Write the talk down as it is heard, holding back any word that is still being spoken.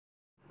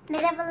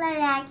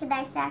Merhabalar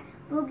arkadaşlar.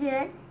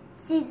 Bugün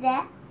size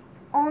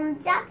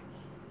oyuncak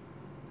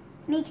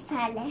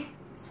mikserle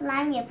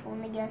slime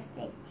yapımını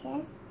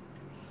göstereceğiz.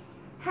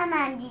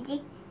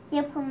 Hemencik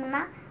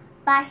yapımına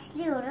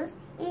başlıyoruz.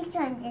 İlk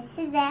önce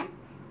size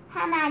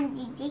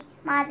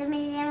hemencik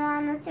malzemelerimi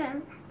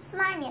anlatıyorum.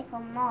 Slime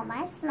yapımı,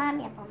 normal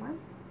slime yapımı.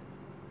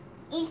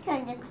 İlk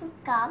önce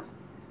tutkal,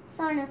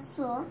 sonra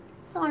su,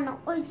 sonra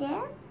oje,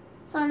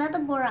 sonra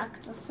da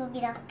boraklı su.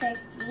 Biraz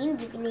karıştırayım,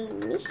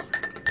 dibineymiş.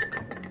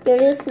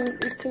 Görüyorsunuz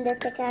içinde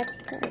teker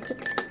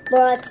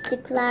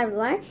boraklıklar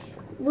var.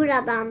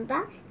 Buradan da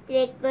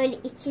direkt böyle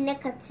içine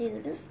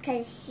katıyoruz.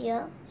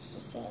 Karışıyor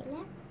şu şeyle.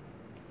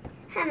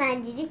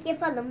 Hemencik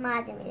yapalım,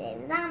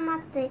 malzemelerimizi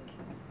anlattık.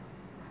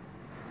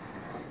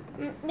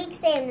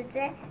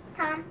 Mikserimizi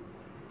tam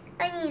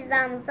ön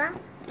hizamıza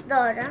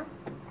doğru.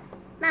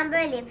 Ben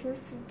böyle yapayım,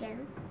 siz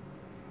gelin.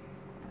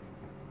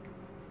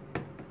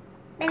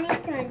 Ben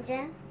ilk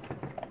önce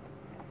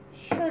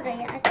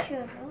şurayı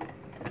açıyorum.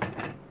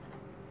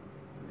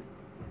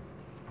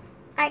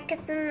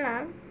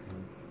 Arkasından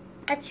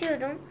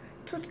açıyorum.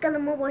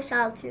 Tutkalımı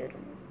boşaltıyorum.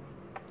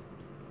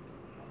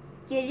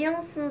 Görüyor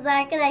musunuz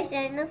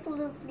arkadaşlar nasıl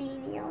hızlı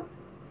iniyor?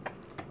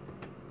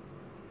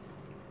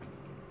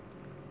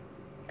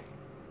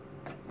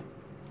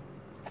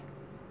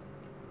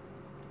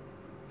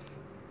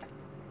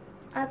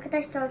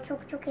 Arkadaşlar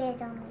çok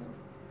heyecanlıyım.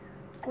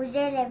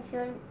 Ojeyle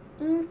yapıyorum.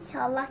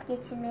 İnşallah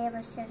geçirmeye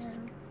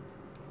başarırım.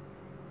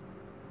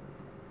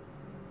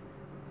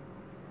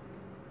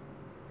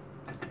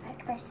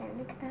 Arkadaşlar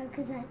ne kadar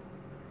güzel.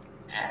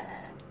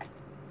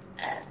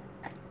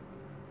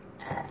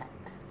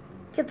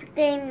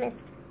 Köpükler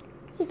inmesin.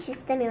 Hiç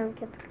istemiyorum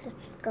köpüklü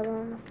tutkal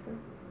olmasını.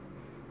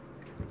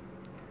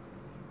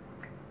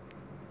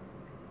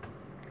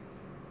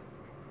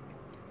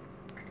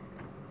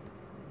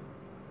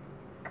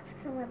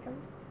 Kapatamadım.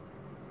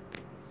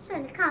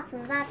 Şöyle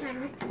kalsın,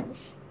 zaten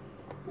bitmiş.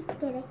 Hiç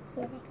gerek.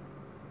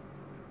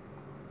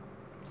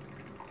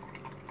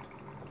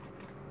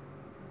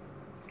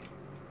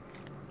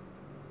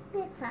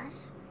 Yeter.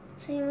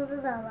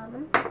 Suyumuzu da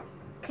alalım.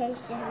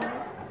 Karıştıralım.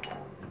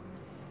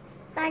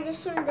 Bence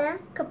şimdi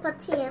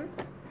kapatayım.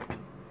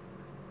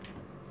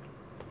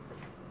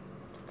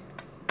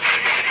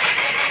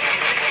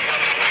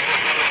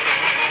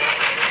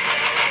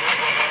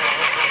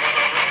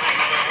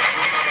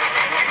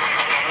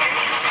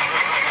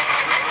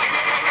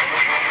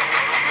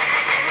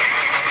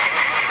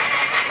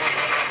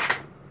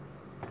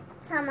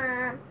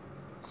 Tamam.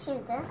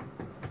 Şimdi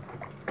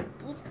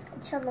bir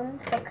açalım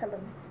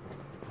bakalım.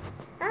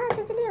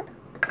 Dökülüyordu.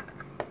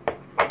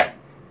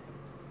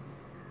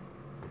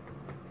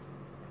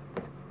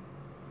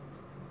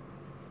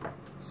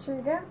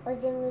 Şimdi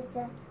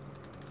ojemizi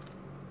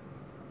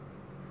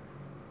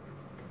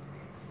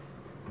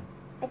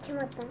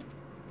açamadım.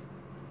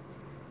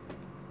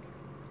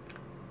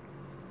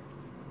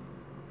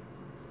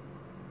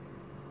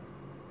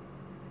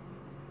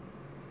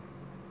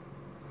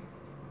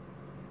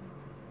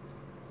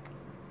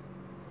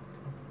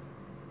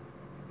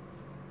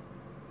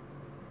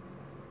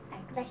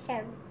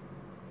 Arkadaşlar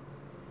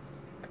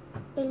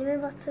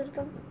elime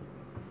batırdım.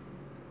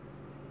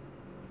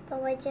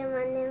 Babacığım,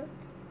 annem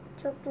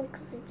çok mu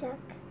kızacak?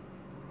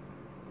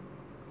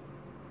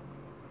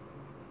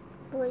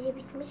 Bu oje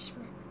bitmiş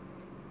mi?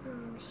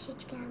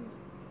 Hiç gelmiyor.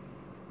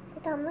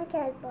 Bir damla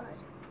gel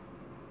bari.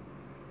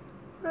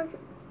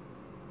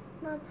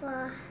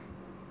 Baba,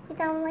 bir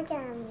damla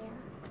gelmiyor.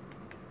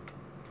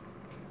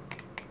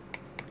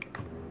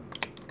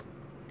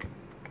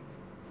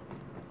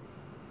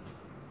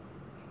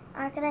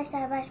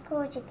 Arkadaşlar başka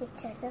oje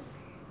getirdim.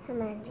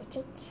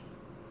 Hemencik.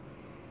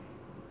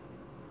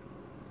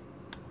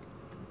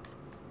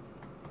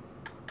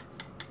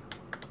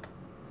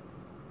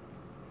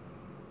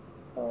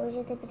 Bu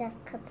oje de biraz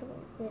katı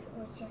bir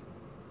oje.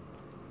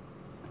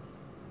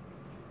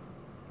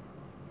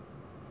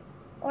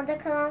 Orada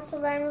kalan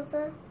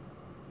sularımızı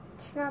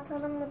içine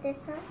atalım mı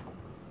desem?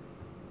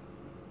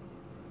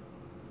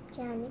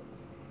 Yani.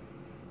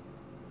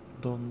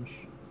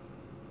 Donmuş.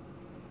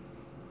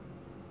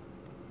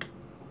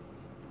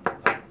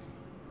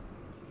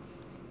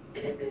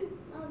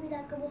 Bir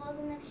dakika,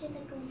 boğazıma bir şey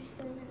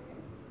takılmıştı.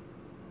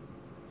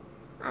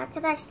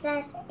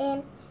 Arkadaşlar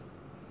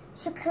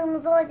şu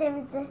kırmızı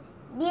ojemizi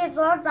bir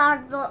zar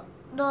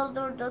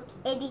doldurduk,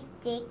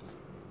 erittik.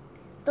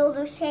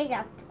 Dolu şey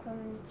yaptık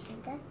onun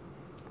içinde.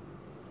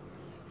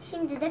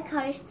 Şimdi de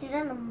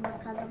karıştıralım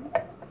bakalım.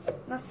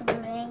 Nasıl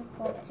bir renk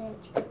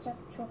ortaya çıkacak,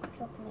 çok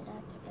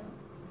merak ediyorum.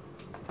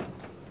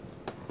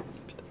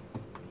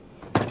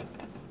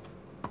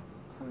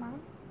 Tamam.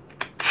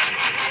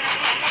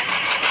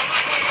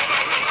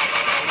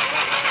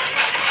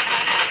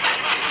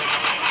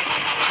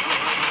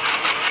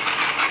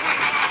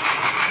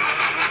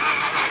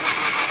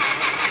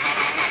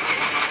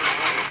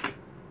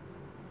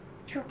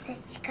 Çok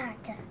ses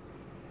çıkardı.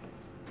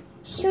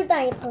 Şuradan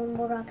yapalım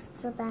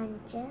boraksı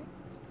bence.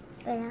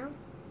 Veya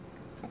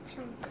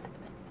açalım.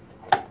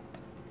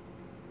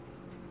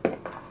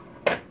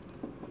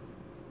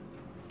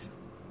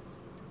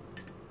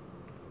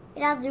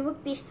 biraz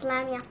cıvık bir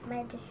slime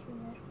yapmayı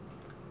düşünüyorum.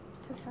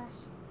 Bu sefer.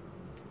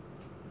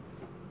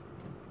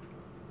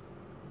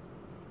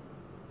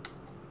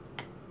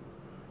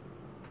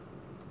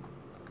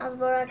 Az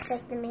boraks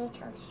eklemeye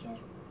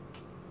çalışıyorum.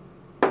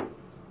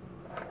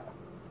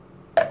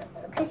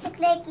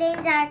 Kaşıkla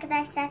ekleyince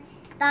arkadaşlar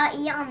daha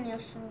iyi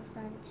anlıyorsunuz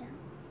bence.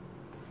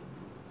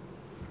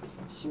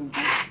 Şimdi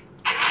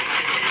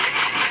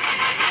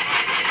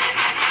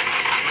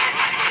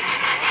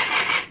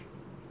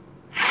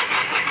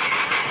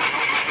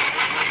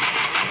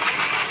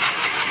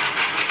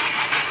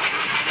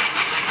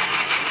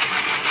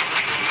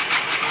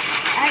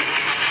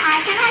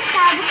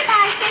arkadaşlar bu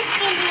kadar ses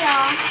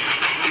geliyor.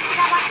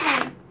 Kusura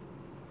bakmayın.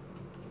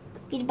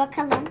 Bir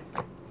bakalım.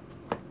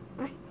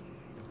 Ay.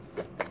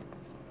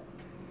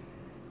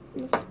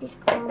 Nasıl bir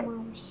kıvam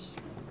almış.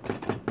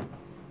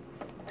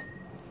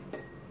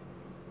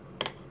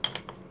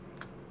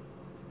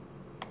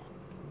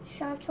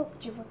 Şu an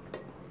çok cıvık.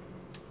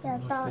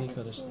 Biraz daha Masayı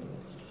karıştır.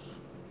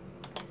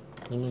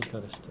 Bunu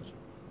karıştır.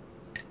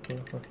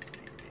 Bak.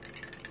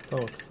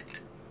 Tamam kızım.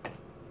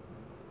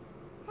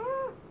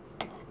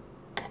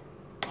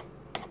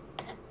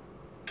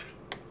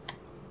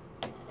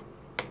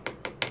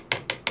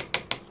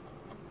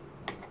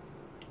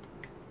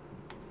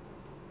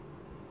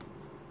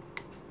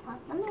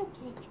 Fazla mı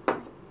ekledik?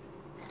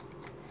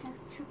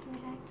 Biraz çok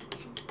merak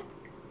ediyorum.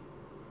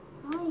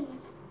 Ay.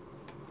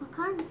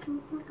 Bakar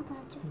mısınız ne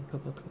kadar cıvık?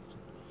 Kapat.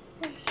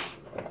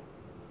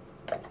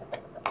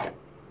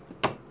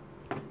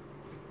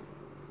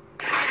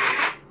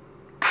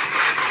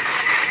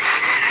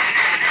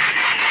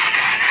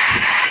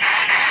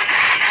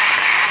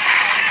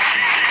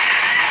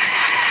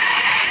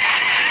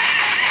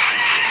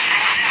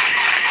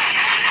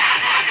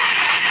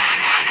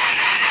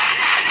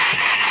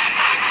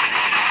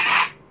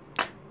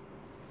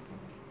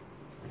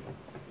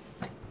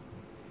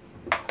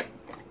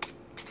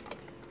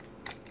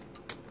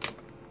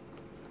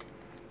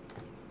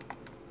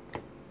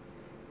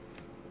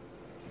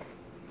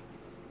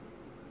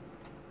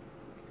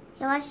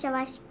 Yavaş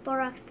yavaş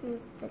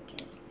boraksımızı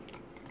döküyoruz.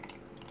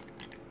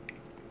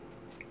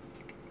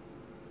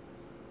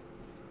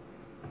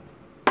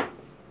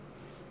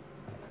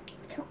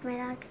 Çok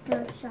merak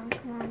ediyorum şu an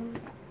kıvamını.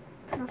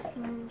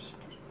 Nasıl olmuştur?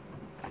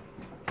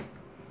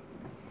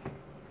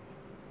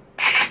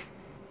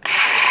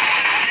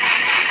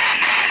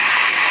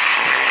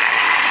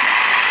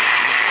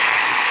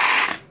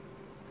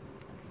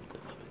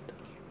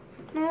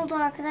 Ne oldu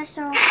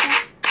arkadaşlar orada?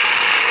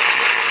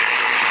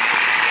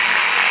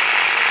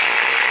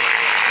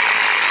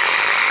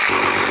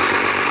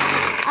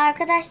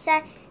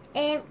 Arkadaşlar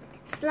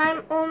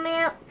slime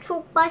olmaya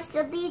çok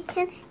başladığı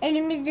için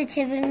elimizle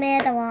çevirmeye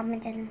devam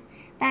edelim.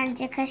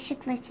 Bence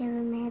kaşıkla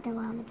çevirmeye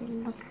devam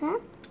edelim.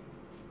 Bakın.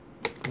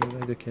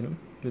 Burayı dökelim.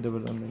 Bir de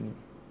buradan deneyelim.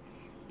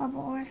 Baba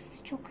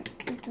orası çok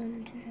hızlı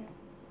döndürüyor.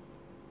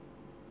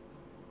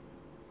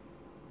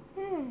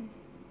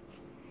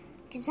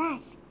 Güzel.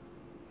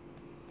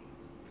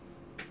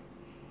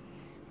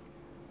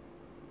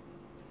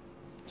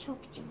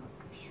 Çok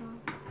cıvık şu an.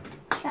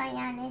 Şu an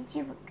yani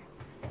cıvık.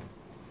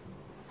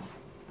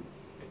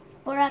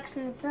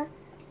 Boraksımızı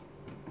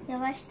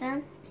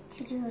yavaştan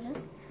bitiriyoruz.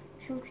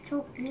 Çünkü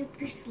çok büyük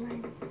bir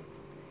slime.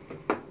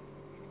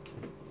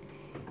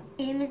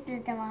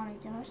 Elimizle devam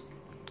ediyoruz.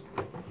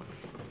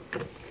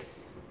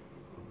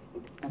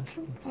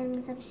 Bakın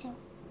elimizde bir şey.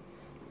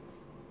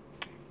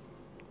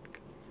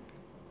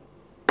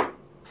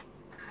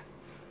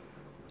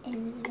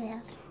 Elimizi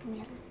biraz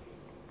tutmayalım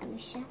bu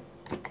işe.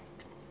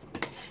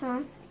 Şu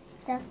an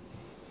biraz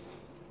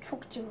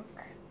çok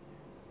cıvık.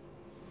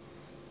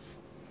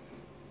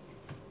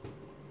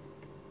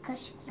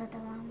 Kaşıkla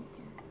devam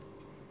edin.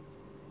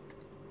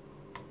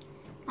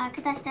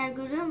 Arkadaşlar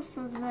görüyor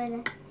musunuz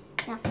böyle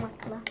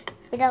yapmakla?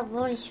 Biraz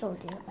zor iş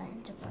oluyor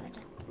bence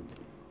böyle.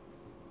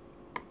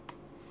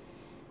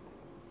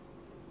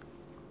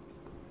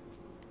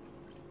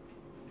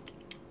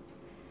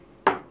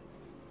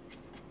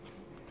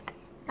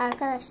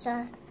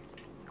 Arkadaşlar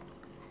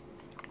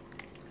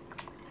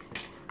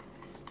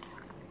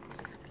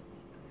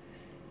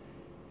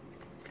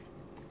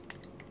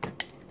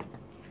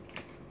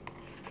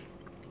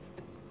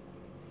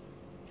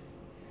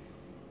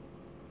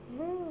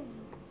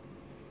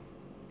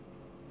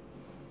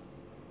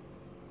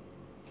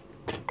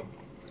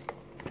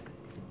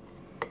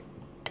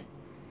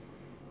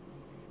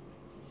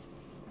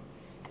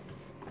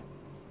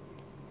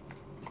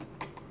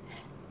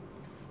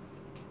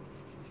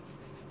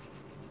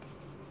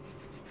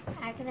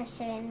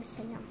Arkadaşlar elime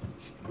selam.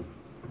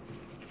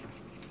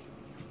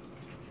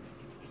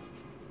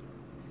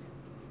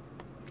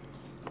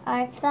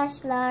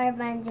 Arkadaşlar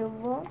bence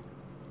bu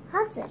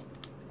hazır.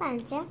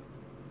 Bence.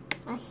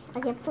 Ay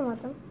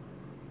yapamadım.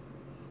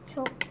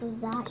 Çok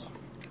güzel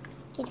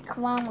bir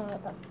kıvam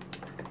aldım.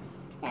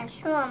 Yani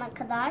şu ana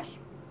kadar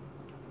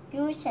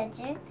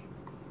yumuşacık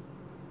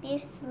bir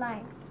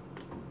slime.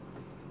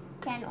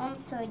 Yani onu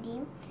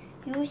söyleyeyim.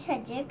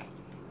 Yumuşacık,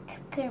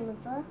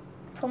 kıpkırmızı,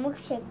 pamuk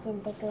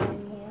şeklinde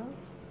görünüyor.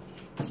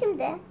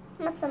 Şimdi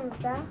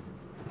masamıza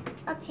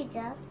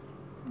atacağız.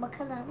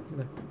 Bakalım Bir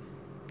dakika.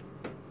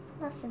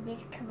 nasıl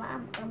bir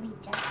kıvam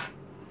alacak.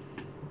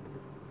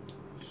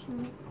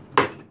 Şunu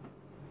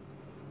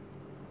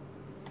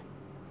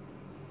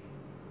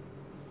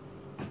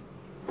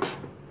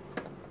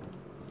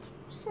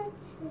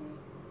saçı.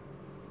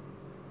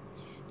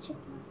 Şu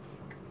çıkmasın.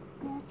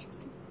 Ya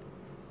çıksın.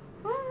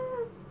 Ha.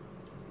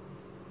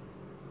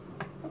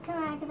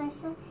 Bakın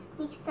arkadaşlar,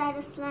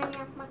 mikserde slime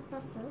yapmak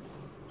nasıl?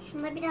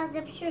 Şunda biraz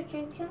yapışıyor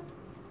çünkü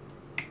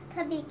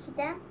tabii ki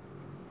de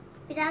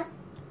biraz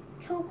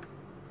çok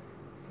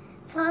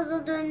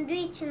fazla döndüğü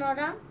için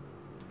oram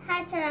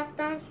her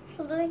taraftan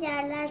sulu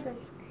yerler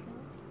gözüküyor.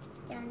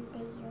 Yani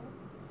değiyor.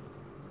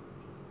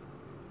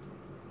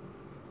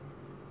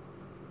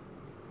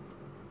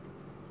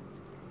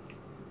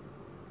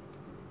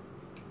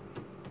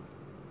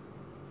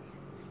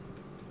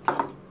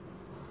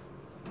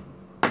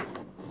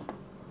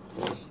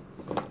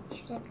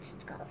 Şuraya bir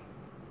tutkal.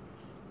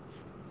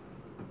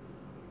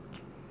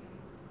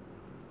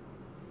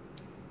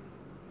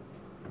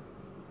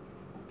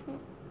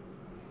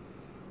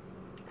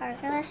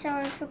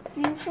 Arkadaşlar çok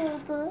büyük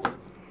oldu.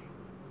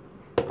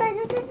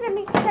 Bence siz de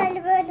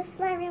mikserle böyle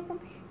slime yapın.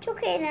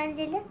 Çok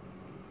eğlenceli.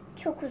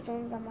 Çok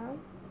uzun zaman.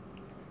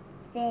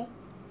 Ve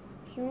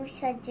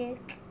yumuşacık.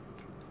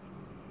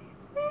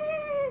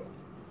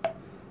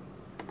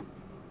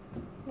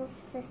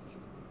 Nasıl ses?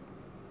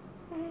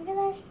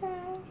 Arkadaşlar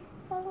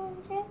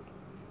baloncuk.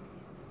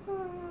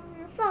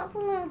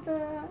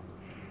 Patladı.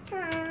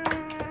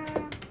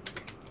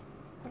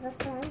 Hazır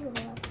slime gibi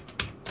oldu.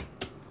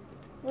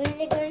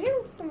 Böyle görüyor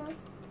musunuz?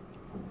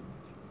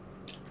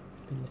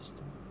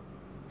 Birleştim.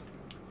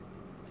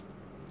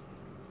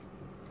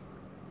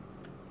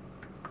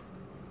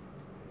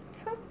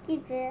 Top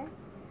gibi.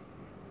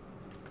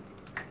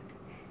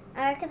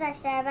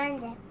 Arkadaşlar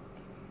bence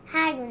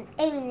her gün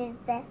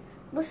evinizde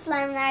bu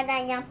slime'lardan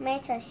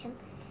yapmaya çalışın.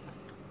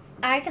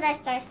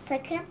 Arkadaşlar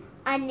sakın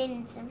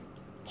annenizin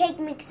kek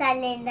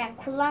mikserlerinden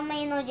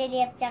kullanmayın, ojeli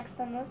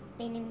yapacaksanız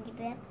benim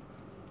gibi.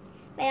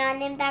 Ben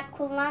annemden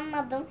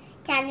kullanmadım.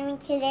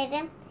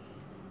 Kendiminkileri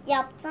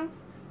yaptım.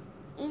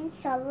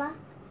 İnşallah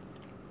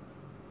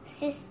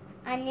siz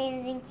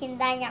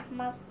annenizinkinden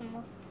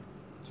yapmazsınız.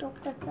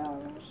 Çok kötü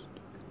olur.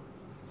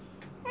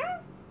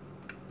 Ha?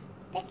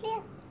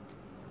 Bekleyin.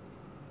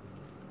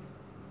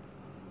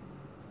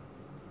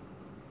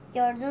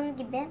 Gördüğünüz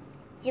gibi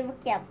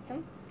cıvık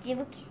yaptım.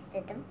 Cıvık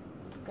istedim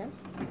bugün.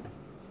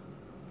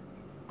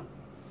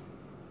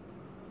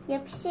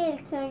 Yapışıyor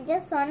ilk önce,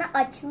 sonra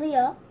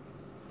açılıyor.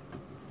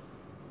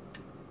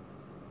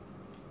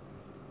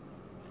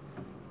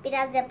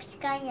 Biraz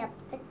yapışkan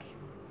yaptık.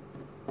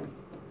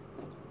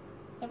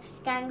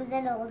 Yapışkan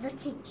güzel oldu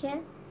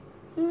çünkü.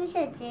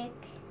 Yumuşacık.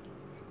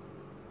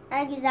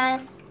 Daha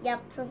güzel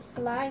yaptığım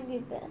sular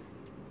gibi.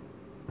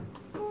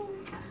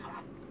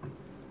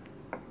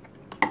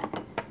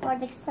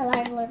 Oradaki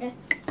slime'ları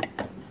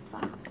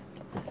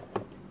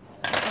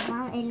o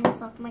zaman elini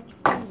sokmak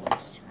istemiyorum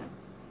şu an.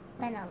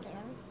 Ben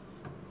alıyorum.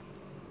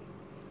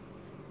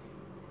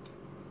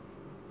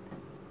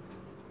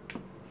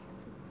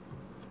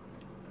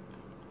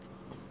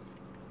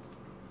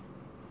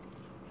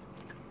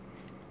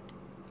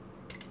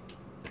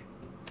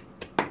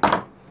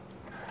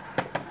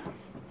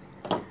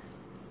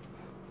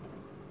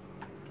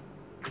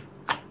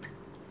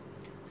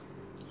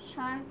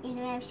 Şu an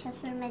elime bir şey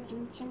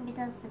sürmediğim için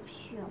biraz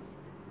yapışıyor.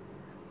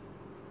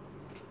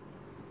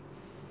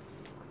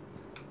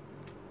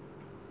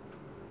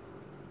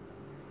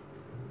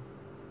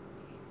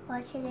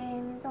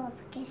 Bahçelerimiz olsa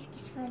keşke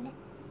şöyle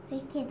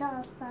bir kedi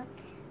alsak.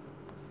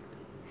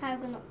 Her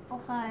gün o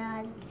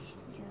hayali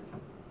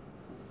düşünüyorum.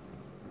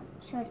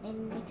 Şöyle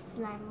elimdeki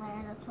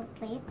slime'ları da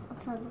toplayıp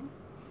atalım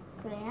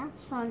buraya.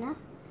 Sonra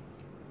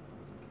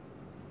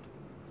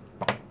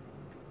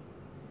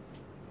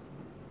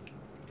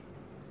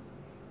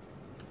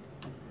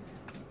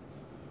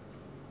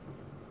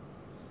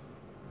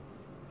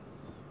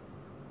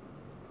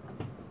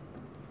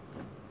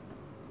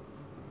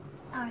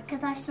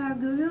arkadaşlar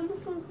görüyor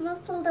musunuz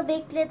nasıl da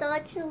bekledi,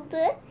 açıldı.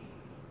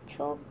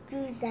 Çok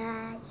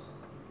güzel.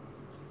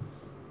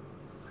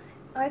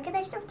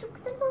 Arkadaşlar çok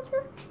güzel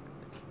oldu.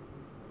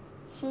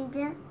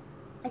 Şimdi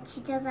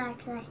açacağız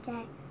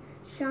arkadaşlar.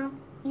 Şu an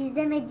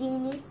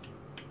izlemediğiniz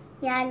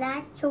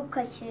yerler çok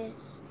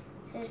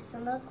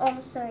kaçırırsınız.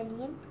 Onu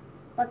söyleyeyim.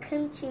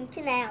 Bakın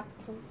çünkü ne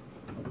yaptım.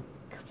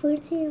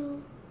 Kıpırdıyor.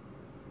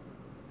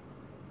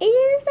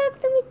 Elimi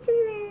soktum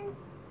içime.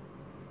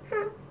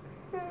 Ha,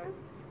 ha.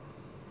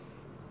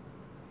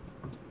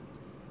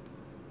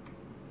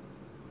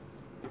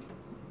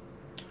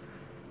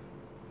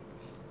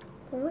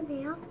 Baba ne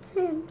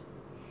yaptın?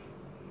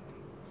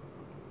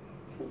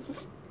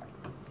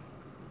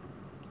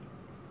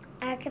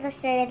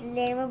 Arkadaşlar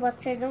ellerime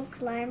batırdım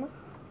slime'ı.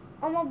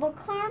 Ama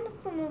bakar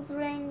mısınız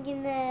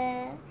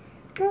rengine?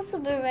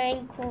 Nasıl bir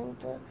renk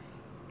oldu?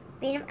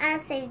 Benim en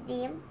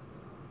sevdiğim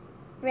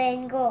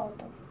rengi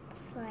oldu bu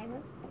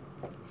slime'ın.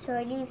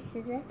 Söyleyeyim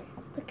size.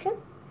 Bakın.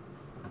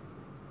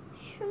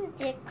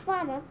 Şimdi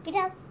kıvamı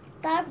biraz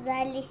daha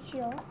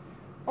güzelleşiyor.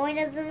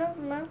 Oynadınız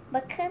mı?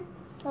 Bakın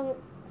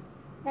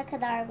ne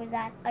kadar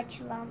güzel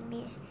açılan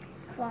bir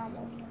kıvam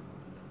oluyor.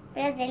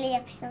 Biraz ele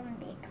yapışan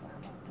bir kıvam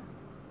oldu.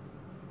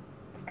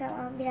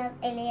 Kıvam biraz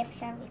ele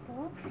yapışan bir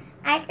kıvam.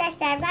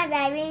 Arkadaşlar bay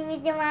bay. Benim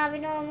videoma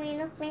abone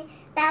olmayı unutmayın.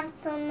 Ben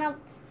sonuna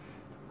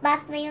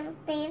basmayı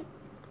unutmayın.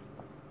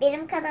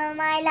 Benim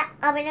kanalıma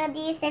hala abone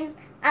değilseniz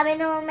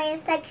abone olmayı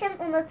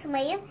sakın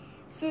unutmayın.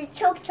 Sizi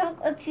çok çok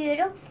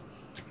öpüyorum.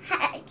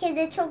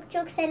 Herkese çok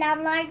çok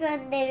selamlar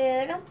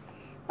gönderiyorum.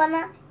 Bana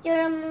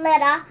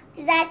yorumlara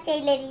güzel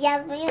şeyleri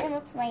yazmayı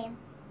unutmayın.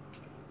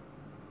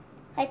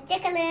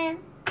 Hoşça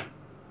kalın.